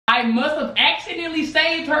I must have accidentally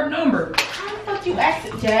saved her number. How the fuck you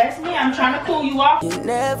acting, Jasmine? I'm trying to cool you off. You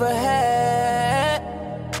never had.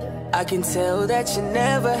 I can tell that you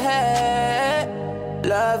never had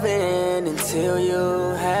loving until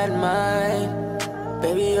you had mine.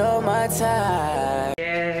 Baby, you're my type.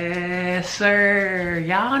 Yes, sir.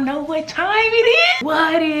 Y'all know what time it is?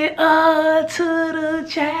 What it to the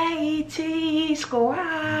JT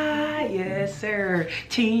squad? Yes, sir.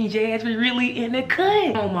 Team Jazz, we really in the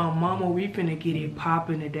cut. Oh, my mama, we finna get it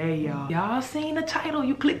popping today, y'all. Y'all seen the title.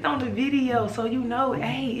 You clicked on the video, so you know,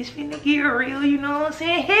 hey, it's finna get real, you know what I'm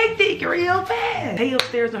saying? Hectic, real fast. They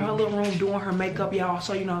upstairs in her little room doing her makeup, y'all.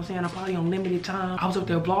 So, you know what I'm saying? I'm probably on limited time. I was up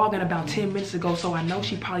there vlogging about 10 minutes ago, so I know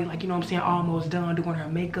she probably, like, you know what I'm saying, almost done doing her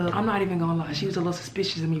makeup. I'm not even gonna lie. She was a little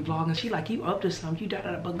suspicious of me vlogging. She like, you up to something, you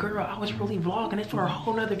da-da-da. But girl, I was really vlogging. It's for a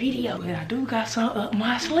whole nother video. But I do got something up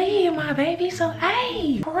my sleeve, my baby. So,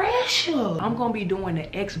 hey, pressure. I'm gonna be doing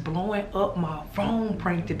the X blowing up my phone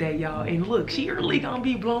prank today, y'all. And look, she really gonna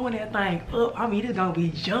be blowing that thing up. I mean, it's gonna be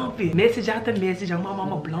jumping. Message after message. On my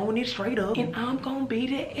mama blowing it straight up. And I'm gonna be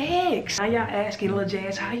the X. Now y'all asking, Lil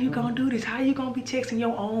Jazz, how you gonna do this? How you gonna be texting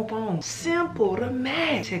your own phone? Simple to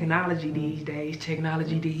max. Technology these days.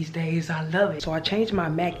 Technology these days. I love it. So I changed my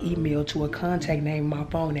Mac email to a contact name on my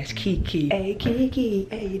phone. That's Kiki. Hey, Kiki.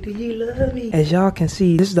 Hey, do you love me? As y'all can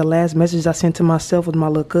see, this is the last message I sent to myself with my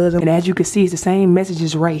little cousin. And as you can see, it's the same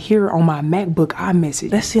messages right here on my MacBook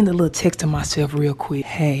iMessage. Let's send a little text to myself real quick.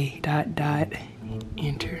 Hey, ...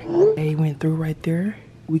 enter. Hey, went through right there.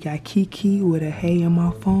 We got Kiki with a hey on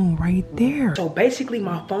my phone right there. So basically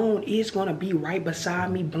my phone is gonna be right beside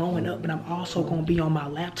me blowing up, but I'm also gonna be on my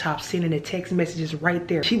laptop sending the text messages right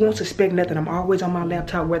there. She won't suspect nothing. I'm always on my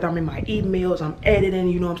laptop, whether I'm in my emails, I'm editing,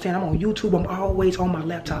 you know what I'm saying? I'm on YouTube, I'm always on my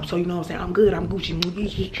laptop. So you know what I'm saying? I'm good, I'm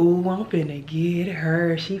Gucci. Ooh, I'm finna get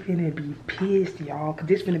her. She finna be pissed, y'all. Cause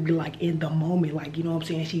this finna be like in the moment. Like, you know what I'm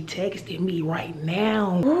saying? She texted me right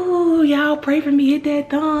now. Ooh, y'all pray for me. Hit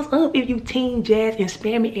that thumbs up if you Team Jazz and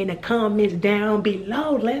spam me in the comments down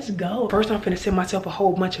below. Let's go. First, I'm finna send myself a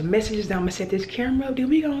whole bunch of messages. Then I'm gonna set this camera up. Then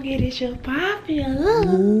we gonna get this shit popping.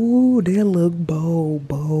 Ooh, they look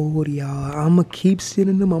bold, y'all. I'ma keep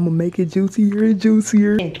sending them. I'ma make it juicier and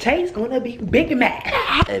juicier. And Tate's gonna be Big Mac.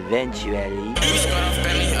 Eventually.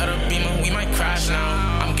 We might crash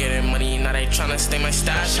now. I'm getting money, now they tryna stay my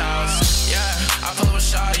stash house. Yeah, I pull up with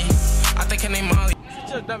Shawty. I think her name Molly. Shut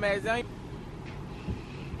your dumb ass down.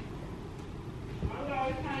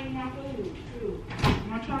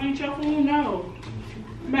 Am I trying to eat your food? No.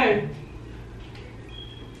 Babe.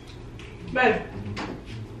 Babe.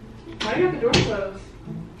 Why you got the door closed?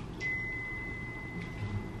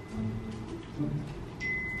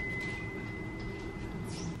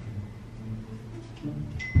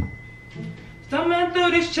 Stumbling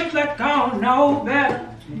through these chips like I don't know better.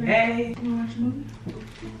 Hey. You wanna watch a movie?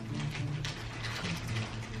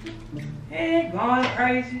 Hey, going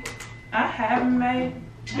crazy. I haven't made.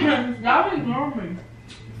 Y'all ignore me.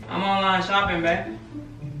 I'm online shopping, baby.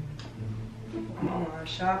 I'm online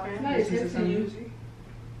shopping. Hey, This is some music.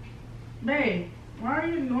 Babe, why are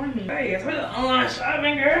you ignoring me? Hey, it's really online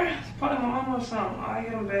shopping, girl. It's probably my mama or something. I'll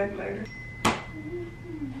get them back later.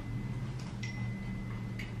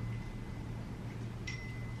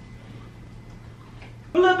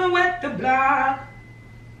 Pull up and wet the block.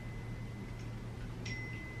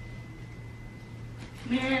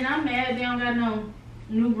 Man, I'm mad they don't got no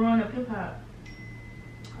new growing up hip hop.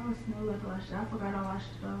 I was smell like I watched it. I forgot I watched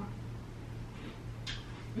it though.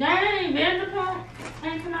 Dang, Vanderpump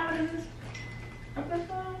ain't come out with this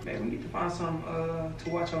episode. Man, we need to find some to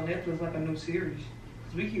watch on Netflix, like a new series.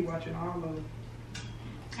 Cause we keep watching all of them.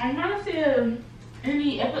 I'm trying to see if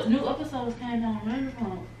any new episodes came on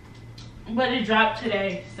Vanderpump. But it dropped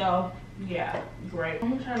today, so yeah, great. I'm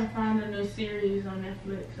gonna try to find a new series on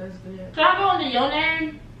Netflix. That's good. Should I go under your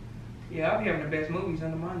name? Yeah, I'll be having the best movies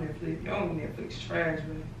under my Netflix. Your own Netflix trash,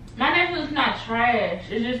 man. My Netflix not trash.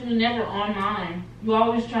 It's just we never on mine. You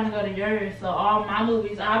always trying to go to yours, so all my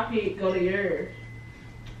movies I pick go to yours.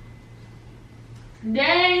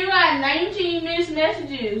 Dang, you got 19 missed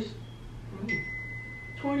messages.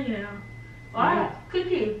 20 now. Alright,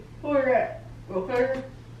 Cookie. Who is that? Okay.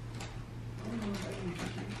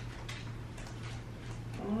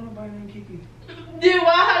 I don't know nobody named Kiki. Dude,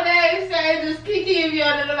 why her name say just Kiki if you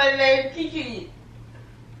don't know nobody named Kiki?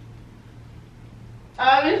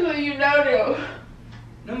 Obviously you know them.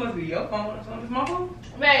 That must be your phone or something. It's my phone?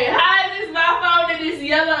 Man, how is this my phone and it's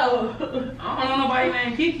yellow? I don't know nobody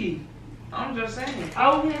named Kiki. I I'm just saying.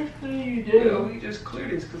 Obviously you do. Yeah, we just clear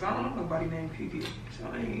this because I don't know nobody named Kiki. So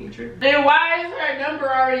I ain't tripping. Then why is her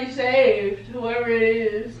number already saved? Whoever it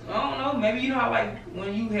is. I don't know. Maybe you know how like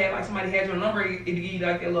when you had like somebody had your number, it give you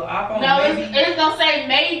like that little iPhone. No, maybe. it's gonna say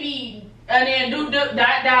maybe and then do dot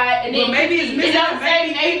and then maybe it's missing. It don't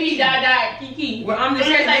say maybe dot Kiki. Well, I'm just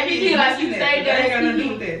saying like maybe Kiki, it's like you missing say that. that. That ain't got nothing to do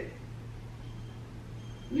Kiki. with that.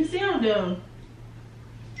 You see I'm dumb.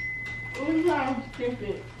 What you trying to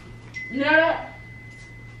stupid? You know that?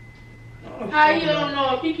 How you don't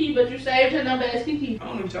know Kiki, but you saved her number as Kiki? I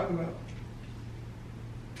don't know what you're talking about.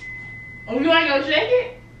 Oh, you ain't gonna check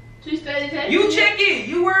it? She steady texting You check it.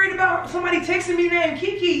 You worried about somebody texting me named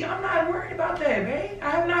Kiki? I'm not worried about that, babe. I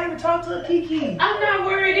have not even talked to a Kiki. I'm not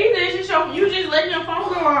worried either. It's just you just letting your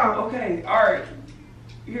phone go off. Okay, all right.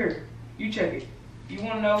 Here, you check it. You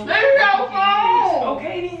want to know? There's no phone.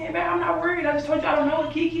 Okay, then, man. I'm not worried. I just told you I don't know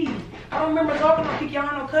a Kiki. I don't remember talking to Kiki. I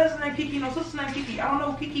don't know cousin named Kiki, no sister named Kiki. I don't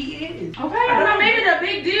know who Kiki is. Okay, I'm not making a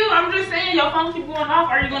big deal. I'm just saying your phone keep going off.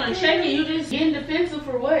 Are you gonna check it? You just getting defensive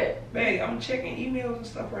for what? Babe, I'm checking emails and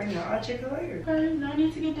stuff right now. I'll check it later. Okay, no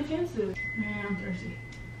need to get defensive. Man, I'm thirsty.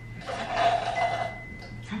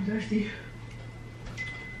 I'm thirsty.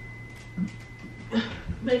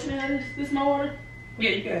 Babe, can I have this my water?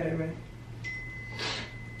 Yeah, you got it, man.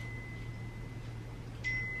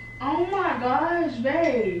 Oh my gosh,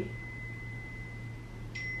 babe.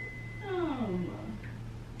 Oh my.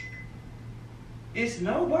 It's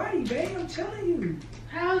nobody, babe. I'm telling you.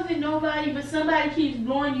 How is it nobody but somebody keeps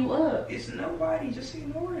blowing you up? It's nobody. Just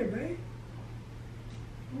ignore it, babe.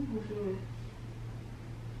 I'm sure.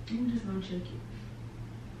 I'm just gonna check it.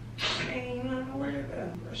 Ain't nothing to worry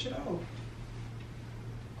about. Brush it off.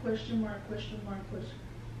 Question mark, question mark, question.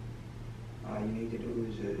 All you need to do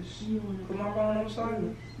is just You wanna put my phone on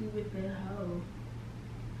silent. You with that hoe.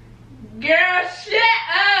 Girl, shut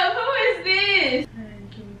up! Who is this? Hey,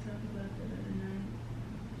 can we talk about that other night?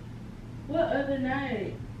 What other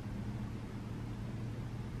night?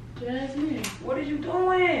 Jasmine. What are you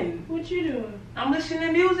doing? What you doing? I'm listening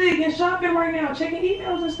to music and shopping right now, checking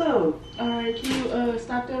emails and stuff. Alright, can you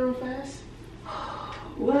stop that real fast?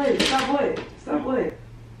 What? Stop what? Stop what?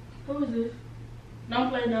 Who is this? Don't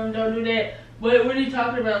play dumb, don't do that. What are you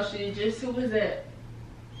talking about, shit? Just who is that?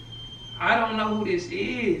 I don't know who this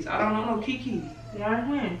is. I don't know no Kiki.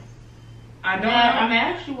 Jasmine. I don't Now, know. I'm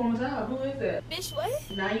asking you one more time. Who is that? Bitch, what?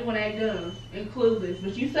 Now you want to act dumb and clueless,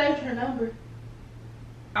 but you saved her number.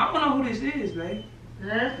 I don't know who this is, babe.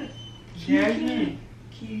 Jasmine.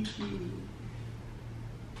 Kiki.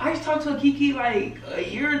 I used to talk to a Kiki like a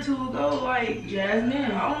year or two ago. Like,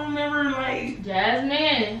 Jasmine. I don't remember, like.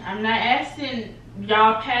 Jasmine, I'm not asking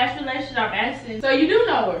y'all past relations, I'm asking. So you do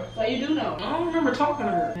know her. So you do know. I don't remember talking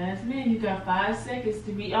to her. Jasmine, you got 5 seconds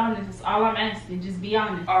to be honest. That's all I'm asking. Just be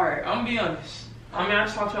honest. Alright, I'm gonna be honest. I mean, I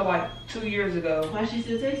just talked to her like 2 years ago. Why she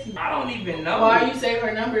still texting you? I don't even know. Why you save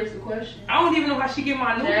her number is the question. I don't even know how she get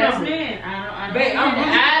my new number. Jasmine, I don't Babe, I'm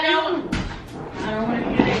really I don't want to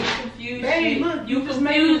hear that. You confused. Babe, look, you just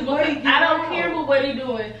made confused me because wait, I don't get care out. what he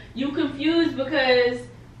doing. You confused because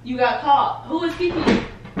you got caught. Who is Kiki?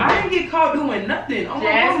 I didn't get caught doing nothing. Oh my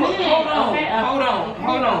Jasmine. mama. Hold on. Okay, Hold on. okay.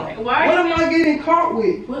 Hold on. Why What are you am I getting caught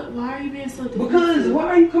with? Why are you being so defensive? Because why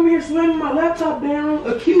are you coming here slamming my laptop down,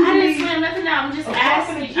 accusing I didn't me slam nothing out. I'm just of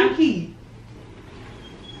talking asking. to Kiki?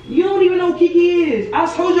 You don't even know who Kiki is. I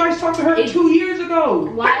told you I talked to her 2 years ago.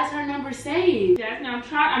 Why is her number saved? Jasmine, I'm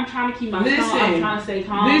trying to keep my calm. I'm trying to stay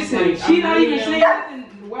calm. Listen, Like, she I'm not really even saying nothing.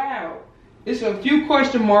 Wow. It's a few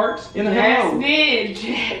question marks and a hello.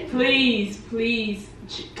 Jasmine, please,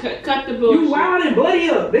 cut the bullshit. You wild and bloody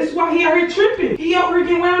up. This is why he out here tripping. He out here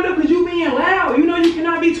getting wound up because you being loud. You know you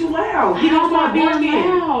cannot be too loud. He don't start barking.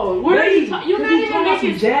 You're not even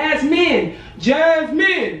making.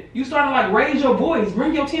 Jasmine, you started like raise your voice.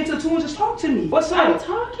 Bring your 10 to 2 and just talk to me. What's I'm up?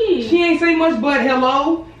 talking. She ain't say much but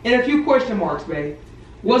hello and a few question marks, babe.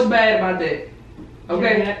 What's bad about that?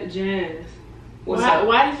 Okay. Jazz. What's up?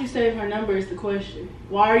 Why did you save her number is the question.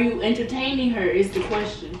 Why are you entertaining her is the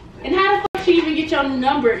question. And how the fuck she even get your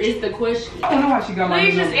number is the question. I don't know how she got my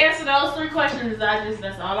Please number. just answer those 3 questions.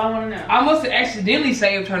 That's all I want to know. I must have accidentally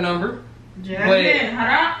saved her number. Jasmine,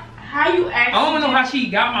 how you I don't know how she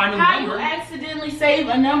got my new number. How you accidentally save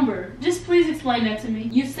a number? Just please explain that to me.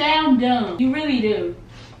 You sound dumb. You really do.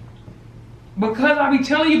 Because I be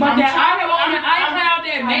telling you about that iCloud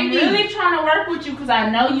that made me. I'm really trying to work with you because I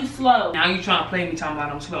know you slow. Now you trying to play me talking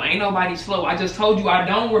about I'm slow. Ain't nobody slow. I just told you I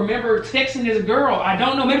don't remember texting this girl. I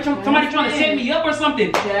don't know. Maybe somebody trying to set me up or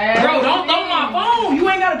something. Bro, don't throw my phone. You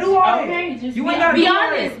ain't gotta do all that. You ain't gotta be do all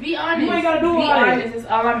honest. that. Be honest. You ain't gotta do all that. Be honest. Is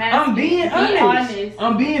all I'm asking. I'm being honest.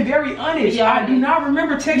 I'm being very honest. I do not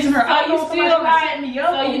remember texting her. I know somebody trying to set me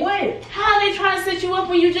up or what? How are they trying to set you up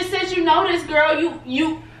when you just said you know this girl?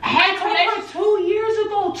 You I told her 2 years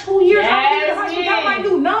ago. 2 years. How she got my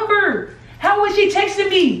new number? How was she texting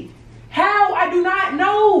me? How? I do not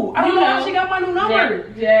know. I don't know how she got my new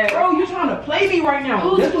number. Yeah. Bro, you trying to play me right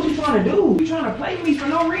now. That's what you trying to do. You trying to play me for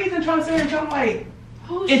no reason. Trying to sit here and trying to like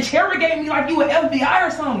interrogate me like you an FBI or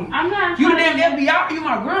something. I'm not. You the damn FBI. You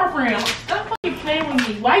my girlfriend. Stop fucking playing with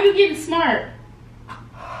me. Why are you getting smart?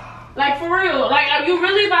 Like for real. Like are you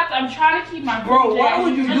really about to, I'm trying to keep my bro, why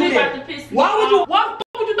would you do that? Why would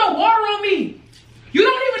you throw water on me? You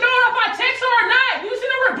don't even know if I text her or not. You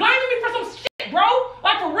sitting there blaming me for some shit, bro.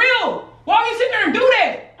 Like for real. Why would you sit there and do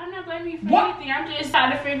that? I'm not blaming you for anything. I'm just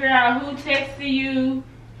trying to figure out who texted you.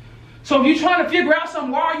 So if you trying to figure out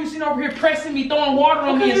something, why are you sitting over here pressing me, throwing water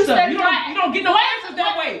on me and stuff? You don't get no answers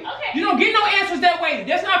that way. Okay. You don't get no answers that way.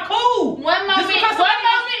 That's not cool. One moment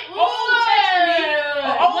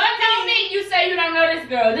you say you don't know this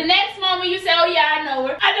girl. The next moment you say, oh yeah, I know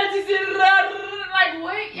her. I thought you said like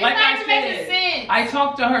what? It's like not making sense. I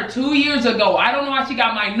talked to her 2 years ago. I don't know how she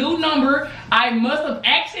got my new number. I must have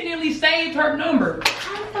accidentally saved her number.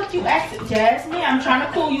 How the fuck you accident, Jasmine? I'm trying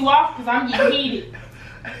to cool you off because I'm getting heated.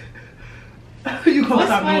 You gonna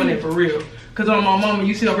stop doing it for real? Cause on my mama,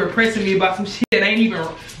 you sit over here pressing me about some shit that ain't even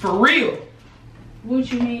for real.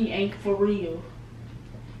 What you mean ain't for real?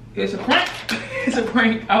 It's a prank. It's a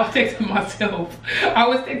prank. I was texting myself.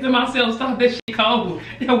 Stop that shit cold.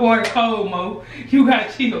 That water cold, Mo. You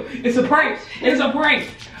gotta chill. It's a prank. It's a prank.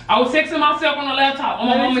 I was texting myself on the laptop. On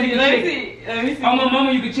my mama, you can check it. On my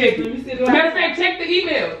mama, you can check it. Matter of fact, check the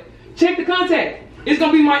email. Check the contact. It's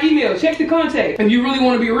gonna be my email. Check the contact. If you really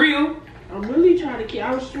want to be real. I was really trying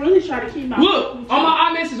to keep my look on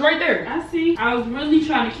my iMessage right there. I see. I was really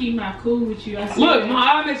trying to keep my cool with you. I see. Look,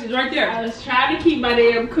 my iMessage right there. I was trying to keep my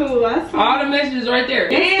damn cool. I see. All the messages right there.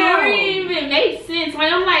 Damn. The story even made sense. Like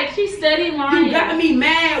I'm like, she's studying lying. You got me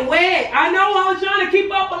mad wet. I know I was trying to keep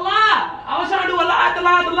up a lie. I was trying to do a lie after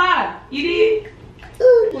lie after lie. You did?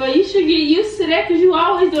 Well, you should get used to that because you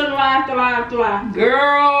always doing a lie after lie after lie.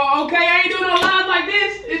 Girl, okay, I ain't doing no lies like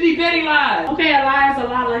this. It be petty lies. Okay, a lie is a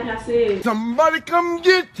lie, like I said. Somebody come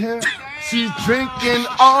get her. She's drinking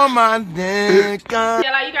all my nigga.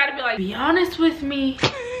 Yeah, like you gotta be like, be honest with me.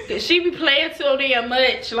 Cause she be playing so damn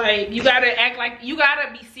much. Like you gotta act like you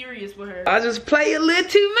gotta be serious with her. I just play a little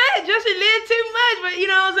too much, just a little too much. But you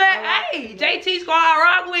know what I'm saying? Hey, JT Squad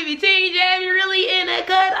rock with me. TJ, you really in the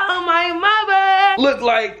cut on my mama. Look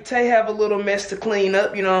like Tay have a little mess to clean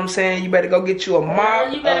up. You know what I'm saying? You better go get you a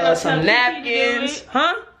mop, some napkins,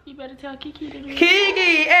 huh? You better tell Kiki to do it.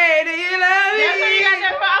 Kiki, hey, do you love me? That's what you got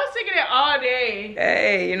that from. I was singing it all day.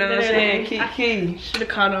 Hey, you know what I'm saying? Kiki. Should've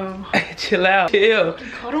caught on. Chill out. Chill.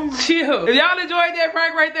 Caught on. Chill. If y'all enjoyed that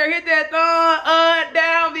prank right there, hit that thumb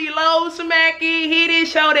down below. Smack it. Hit it.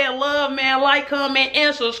 Show that love, man. Like, comment,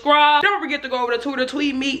 and subscribe. Don't forget to go over to Twitter,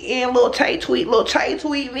 tweet me, and little Tay tweet me.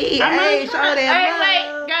 Hey, show that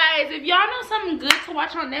love. Wait, guys, if y'all know something good to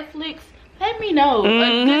watch on Netflix, let me know.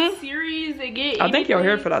 A good series to get. I think your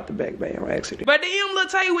hair fell out the back, man, by accident. But DM Lil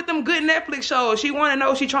Tay with them good Netflix shows. She want to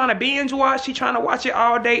know, she trying to binge watch. She trying to watch it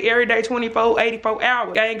all day, every day, 24, 84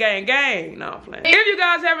 hours. Gang, gang, gang. No, I'm playing. If you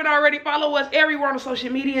guys haven't already, follow us everywhere on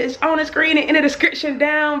social media. It's on the screen and in the description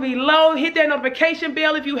down below. Hit that notification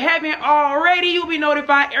bell if you haven't already. You'll be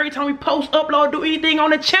notified every time we post, upload, do anything on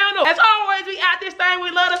the channel. As always, we out this thing. We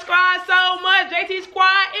love the squad so much. JT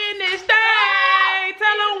Squad in this thing.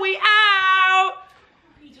 Tell them we out.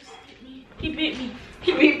 He just hit me. He bit me.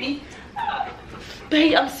 He bit me.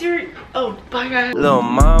 Babe, I'm serious. Oh, bye guys. Little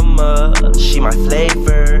mama, she my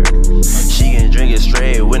flavor. She can drink it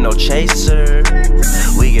straight with no chaser.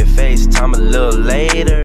 We get FaceTime a little later.